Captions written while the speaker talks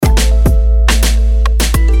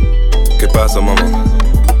How's the mama?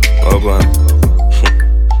 Oh, go on.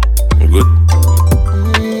 Good.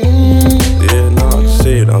 Yeah, no, I just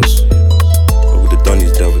say it. I would have done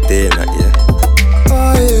these the other day and that, yeah.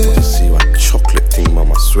 Oh, yeah. Just see what chocolate thing,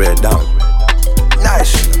 mama, swear down.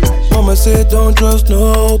 Nice. Mama said don't trust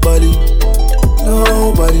nobody,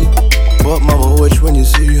 nobody. But mama watch when you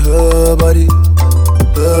see her body,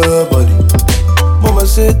 her body. Mama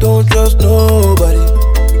said don't trust nobody,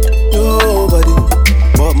 nobody.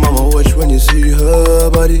 But mama watch when you see her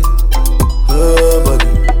body, her body.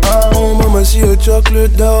 Oh mama, see a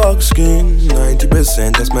chocolate dark skin,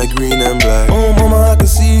 90% that's my green and black. Oh mama, I can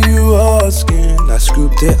see you asking. I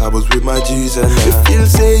scooped it, I was with my G's and that. If you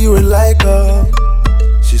say you were like her,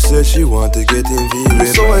 she said she want to get in V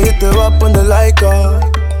with. So I hit her up on the like her.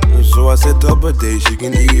 So I set up a day she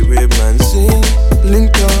can eat with man. Sing,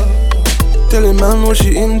 link her, telling man what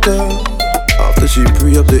she into. After she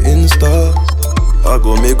pre up the Insta, I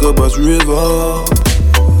go make her bus river.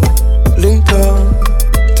 Link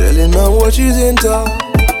her, telling man what she's into.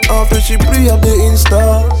 After she pre up the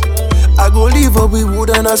Insta, I go leave her with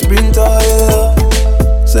wood and a sprinter, yeah.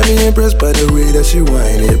 Send me impressed by the way that she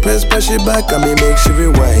whine it. Press she back and me make she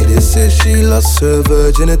rewind it. Said she lost her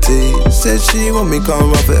virginity. Said she want me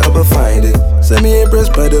come round forever find it. Send me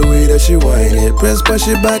impressed by the way that she whine it. Press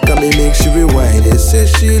she back and me make she rewind it. Said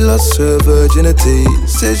she lost her virginity.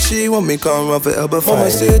 Said she want me come round forever find it.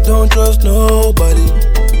 Mama said don't trust nobody,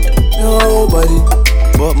 nobody.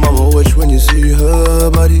 But mama watch when you see her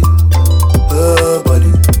body, her body.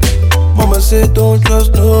 Mama said don't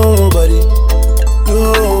trust nobody,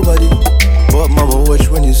 nobody. But mama watch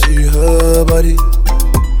when you see her body,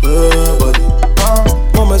 her body.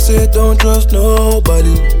 Mama said don't trust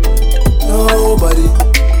nobody, nobody.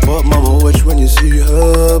 But mama watch when you see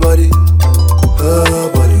her body, her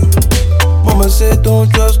body. Mama said don't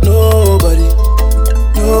trust nobody,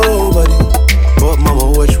 nobody. But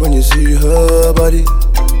mama watch when you see her body,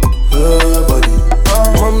 her body.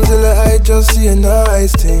 Momzilla, I just see a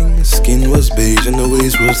nice thing. Skin was beige and the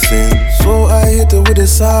waist was thin. So I hit her with a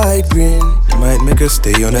side grin. Might make her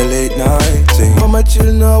stay on a late night thing. Mama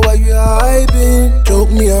chill now while you hyping.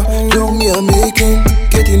 Joke me a making.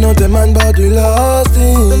 Getting out the man but we last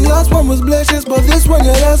thing. The last one was blemishes but this one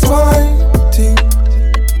yeah that's fine. Ting,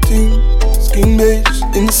 ting, skin beige,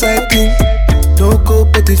 inside pink. Don't go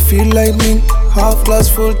but it feel like mink. Half glass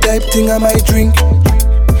full type thing I might drink.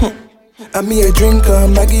 I'm me a drinker,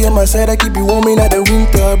 Maggie on my side, I keep you warm in the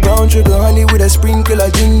winter. Brown sugar honey with a sprinkle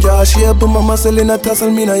of ginger. She up on my muscle in a tussle,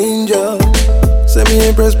 me na injure. Send me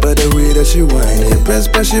impressed by the way that she whine it. Press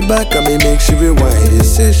she back and me make she rewind it.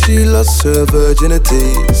 Said she lost her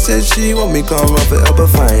virginity. Said she want me come round forever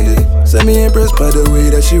find it. Send me impressed by the way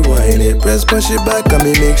that she whine it. Press she back and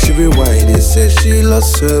me make she rewind it. Said she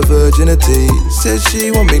lost her virginity. Said she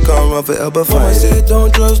want me come round forever find it. Said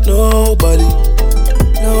don't trust nobody,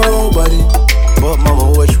 nobody. But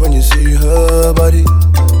mama watch when you see her body,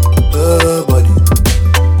 her body.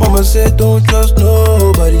 Mama said don't trust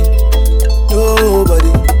nobody,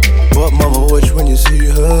 nobody. But mama watch when you see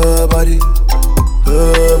her body,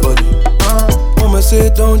 her body. Mama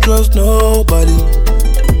said don't trust nobody,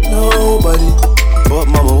 nobody. But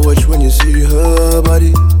mama watch